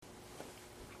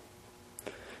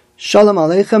Shalom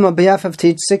Aleichem. On behalf of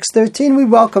Teach 613, we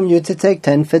welcome you to take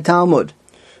 10 for Talmud.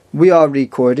 We are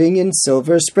recording in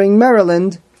Silver Spring,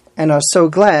 Maryland, and are so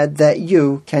glad that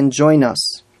you can join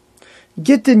us.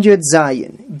 Gittin17,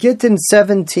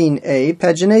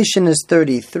 pagination is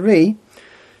 33,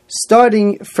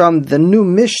 starting from the new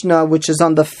Mishnah, which is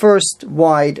on the first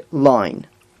wide line.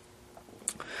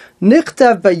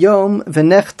 Nichtav bayom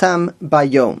v'nechtam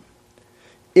bayom.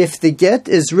 If the get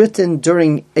is written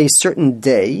during a certain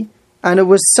day, and it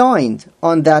was signed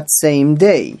on that same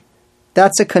day,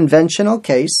 that's a conventional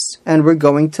case, and we're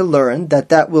going to learn that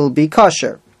that will be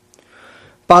kosher.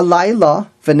 Balayla,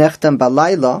 v'nechtam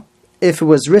balayla, if it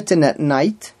was written at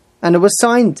night, and it was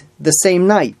signed the same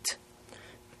night,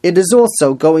 it is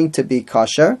also going to be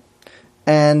kosher,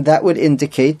 and that would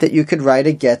indicate that you could write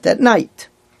a get at night.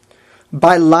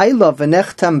 Balayla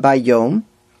v'nechtam bayom,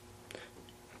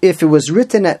 if it was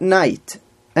written at night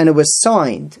and it was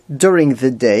signed during the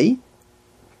day,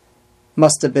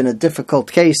 must have been a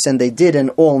difficult case and they did an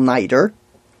all-nighter,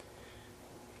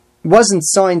 wasn't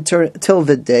signed till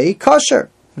the day,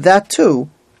 kosher. That too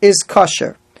is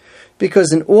kosher.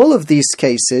 Because in all of these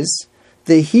cases,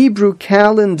 the Hebrew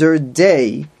calendar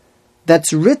day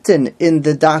that's written in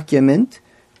the document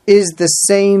is the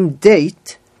same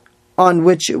date on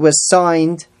which it was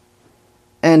signed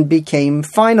and became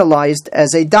finalized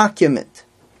as a document.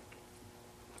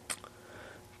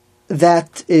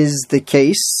 That is the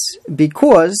case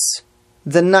because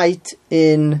the night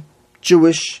in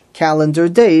Jewish calendar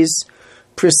days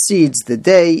precedes the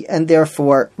day, and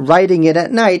therefore writing it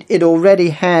at night, it already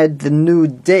had the new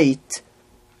date,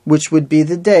 which would be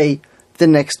the day the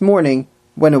next morning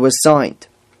when it was signed.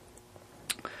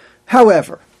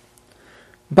 However,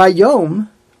 bayom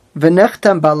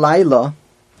v'nechtam balayla,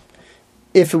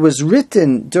 if it was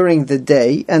written during the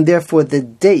day, and therefore the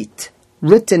date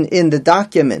written in the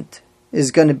document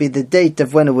is going to be the date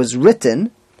of when it was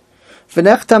written,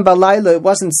 v'nechtam balayla, it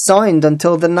wasn't signed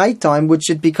until the nighttime, which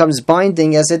it becomes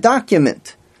binding as a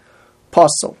document.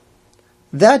 Pasul.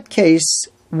 That case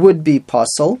would be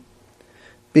pasul,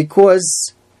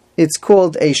 because it's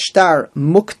called a shtar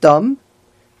mukdam,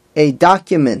 a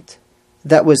document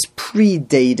that was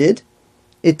predated.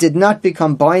 It did not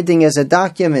become binding as a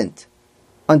document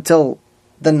until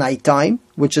the nighttime,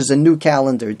 which is a new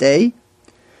calendar day,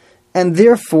 and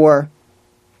therefore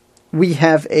we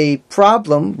have a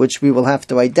problem, which we will have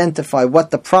to identify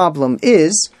what the problem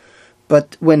is,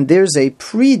 but when there's a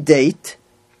predate,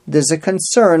 there's a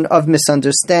concern of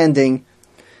misunderstanding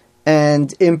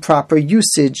and improper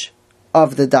usage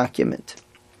of the document.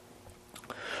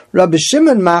 Rabbi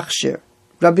Shimon Machshir,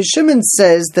 Rabbi Shimon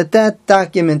says that that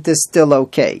document is still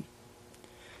okay.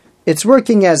 It's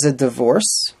working as a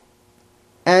divorce,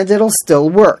 and it'll still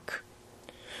work.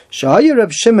 Shahaya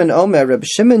Reb Shimon Omer, Reb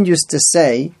Shimon used to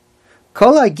say,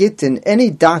 Kol hagittin,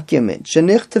 any document,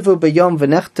 shenichtavu bayom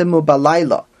v'nechtemu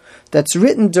balayla, that's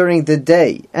written during the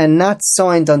day and not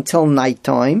signed until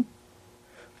nighttime,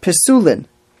 pesulin,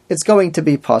 it's going to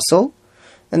be pasul,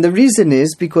 and the reason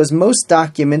is because most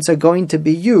documents are going to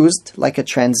be used, like a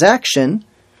transaction,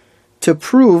 to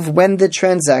prove when the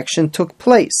transaction took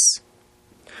place.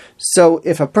 So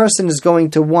if a person is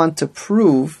going to want to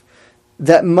prove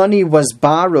that money was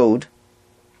borrowed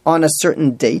on a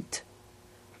certain date,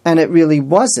 and it really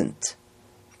wasn't,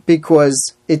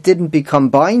 because it didn't become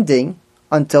binding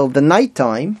until the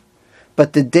nighttime,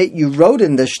 but the date you wrote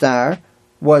in the shtar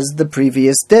was the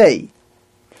previous day.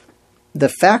 The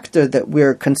factor that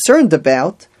we're concerned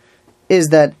about is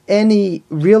that any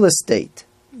real estate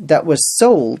that was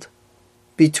sold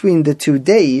between the 2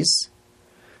 days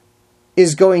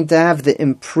is going to have the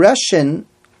impression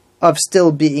of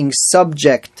still being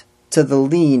subject to the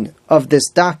lien of this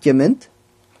document,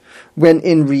 when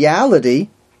in reality,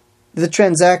 the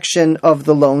transaction of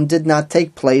the loan did not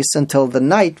take place until the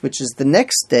night, which is the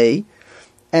next day,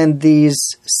 and these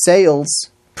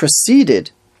sales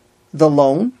preceded the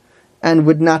loan and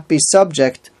would not be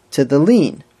subject to the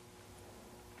lien.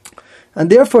 And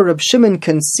therefore, Reb Shimon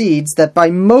concedes that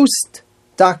by most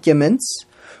documents,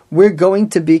 we're going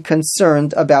to be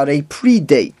concerned about a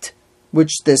predate,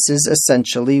 which this is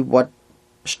essentially what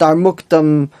shtar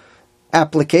mukdam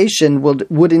application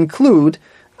would include,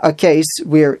 a case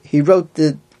where he wrote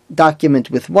the document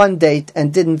with one date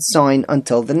and didn't sign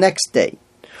until the next day.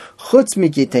 Chutz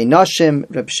migitei nashim,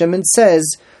 Reb Shimon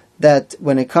says that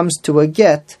when it comes to a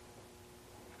get,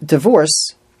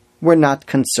 divorce, we're not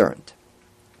concerned.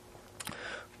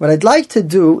 What I'd like to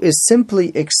do is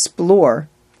simply explore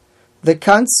the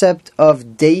concept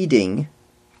of dating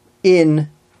in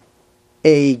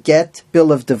a get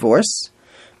bill of divorce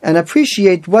and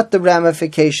appreciate what the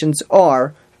ramifications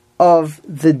are of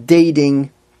the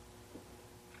dating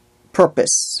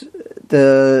purpose,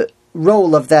 the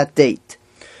role of that date.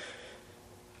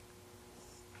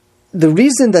 The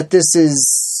reason that this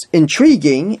is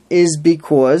intriguing is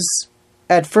because,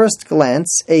 at first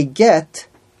glance, a get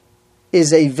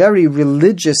is a very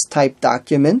religious type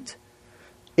document.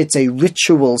 It's a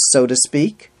ritual, so to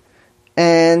speak.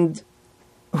 And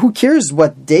who cares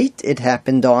what date it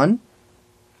happened on?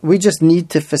 We just need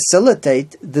to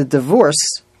facilitate the divorce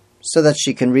so that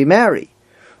she can remarry.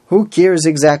 Who cares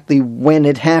exactly when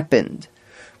it happened?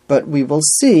 But we will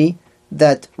see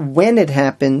that when it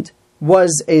happened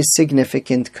was a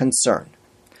significant concern.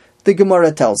 The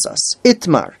Gemara tells us,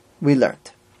 Itmar, we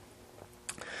learned.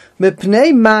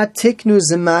 Mipnei ma tiknu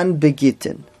zeman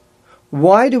begittin.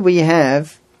 Why do we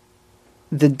have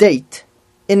the date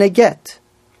in a get?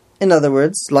 In other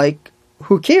words, like,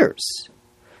 who cares?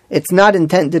 It's not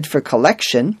intended for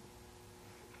collection.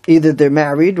 Either they're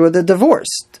married or they're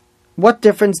divorced. What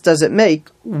difference does it make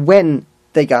when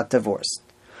they got divorced?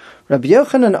 Rabbi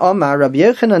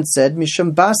Yochanan said,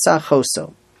 Mishum basa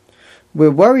choso.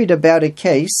 We're worried about a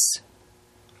case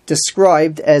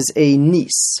described as a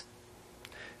niece.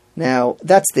 Now,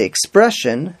 that's the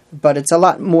expression, but it's a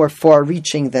lot more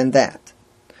far-reaching than that.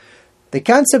 The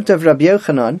concept of Rabbi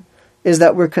Yochanan is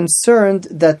that we're concerned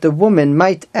that the woman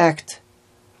might act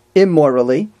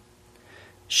immorally,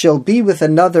 she'll be with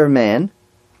another man,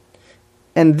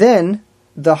 and then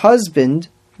the husband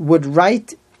would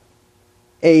write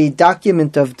a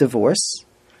document of divorce,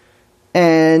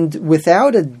 and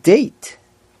without a date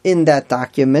in that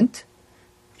document,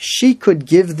 she could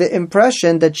give the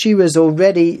impression that she was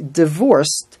already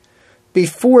divorced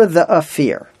before the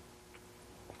affair.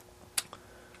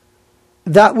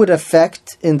 That would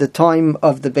affect, in the time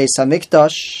of the Beis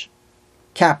HaMikdash,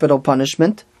 capital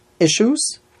punishment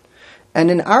issues, and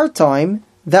in our time,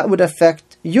 that would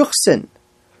affect Yuchsin.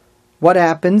 What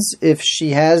happens if she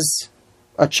has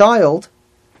a child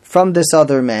from this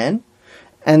other man,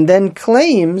 and then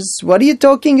claims, what are you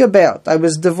talking about? I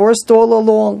was divorced all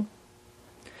along.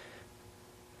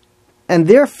 And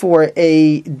therefore,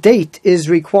 a date is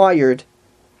required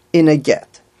in a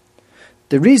get.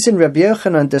 The reason Rabbi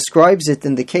Yochanan describes it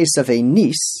in the case of a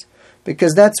niece,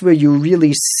 because that's where you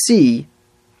really see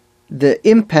the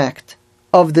impact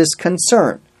of this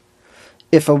concern.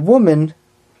 If a woman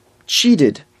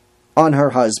cheated on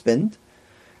her husband,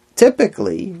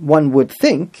 typically one would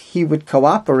think he would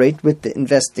cooperate with the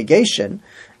investigation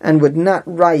and would not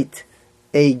write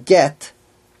a get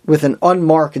with an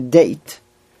unmarked date.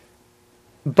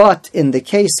 But in the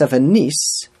case of a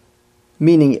niece,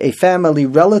 meaning a family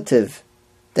relative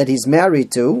that he's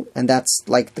married to, and that's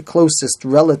like the closest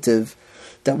relative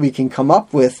that we can come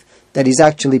up with that he's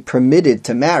actually permitted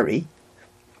to marry,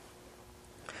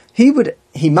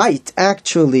 he might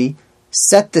actually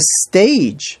set the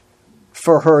stage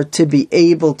for her to be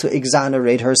able to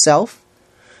exonerate herself,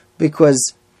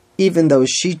 because even though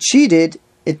she cheated,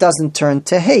 it doesn't turn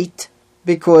to hate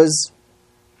because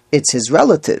it's his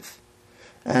relative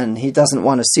and he doesn't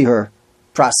want to see her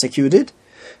prosecuted,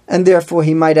 and therefore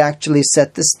he might actually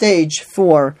set the stage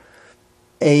for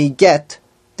a get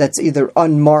that's either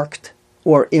unmarked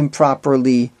or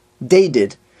improperly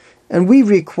dated. And we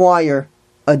require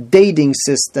a dating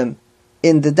system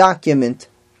in the document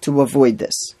to avoid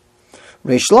this.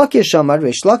 Reish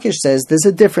Lakish says there's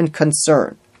a different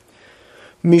concern.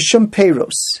 Mishum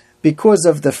Peiros, because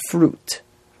of the fruit.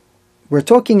 We're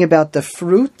talking about the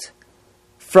fruit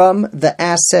from the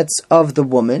assets of the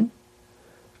woman,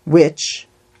 which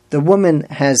the woman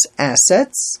has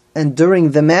assets, and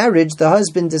during the marriage, the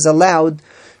husband is allowed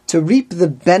to reap the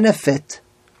benefit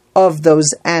of those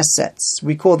assets.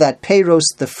 We call that Peiros,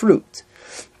 the fruit.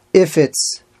 If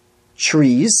it's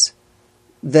trees,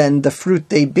 then the fruit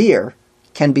they bear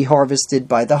can be harvested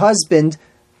by the husband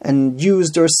and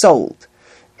used or sold.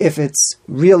 If it's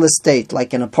real estate,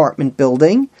 like an apartment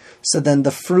building, so then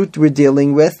the fruit we're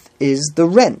dealing with is the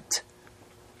rent.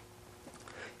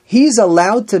 He's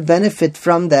allowed to benefit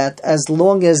from that as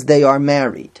long as they are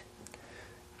married.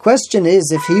 Question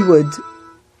is, if he would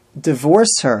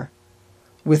divorce her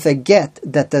with a get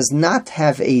that does not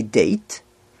have a date,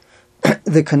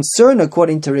 the concern,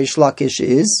 according to Reish Lakish,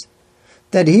 is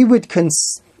that he would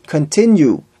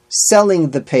continue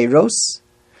selling the Peiros,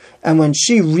 and when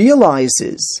she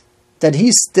realizes that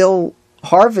he's still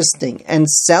harvesting and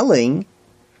selling,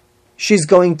 she's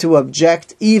going to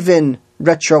object even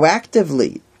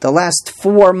retroactively. The last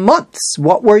 4 months,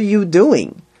 what were you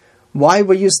doing? Why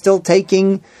were you still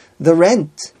taking the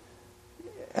rent?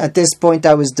 At this point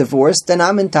I was divorced and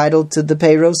I'm entitled to the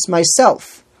Peiros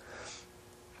myself.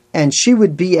 and she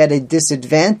would be at a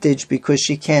disadvantage because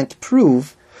she can't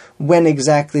prove when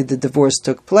exactly the divorce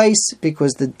took place,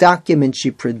 because the document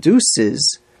she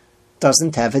produces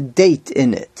doesn't have a date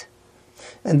in it.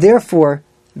 And therefore,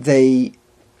 they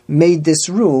made this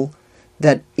rule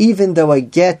that even though a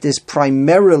get is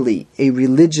primarily a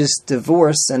religious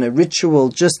divorce and a ritual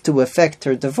just to effect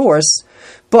her divorce,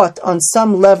 but on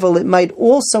some level it might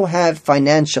also have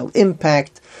financial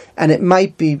impact, and it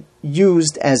might be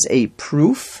used as a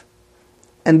proof,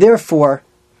 and therefore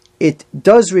it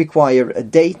does require a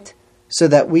date so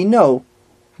that we know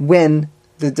when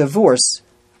the divorce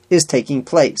is taking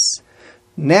place.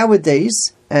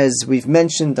 Nowadays, as we've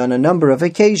mentioned on a number of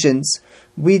occasions,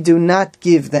 we do not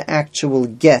give the actual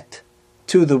get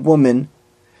to the woman.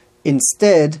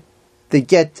 Instead, the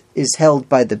get is held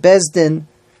by the Beis Din.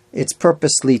 It's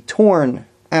purposely torn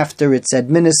after it's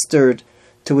administered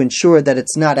to ensure that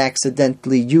it's not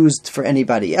accidentally used for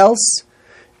anybody else.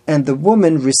 And the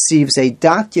woman receives a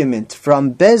document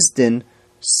from Beis Din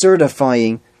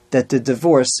certifying that the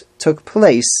divorce took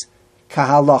place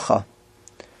kahalacha.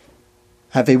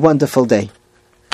 Have a wonderful day.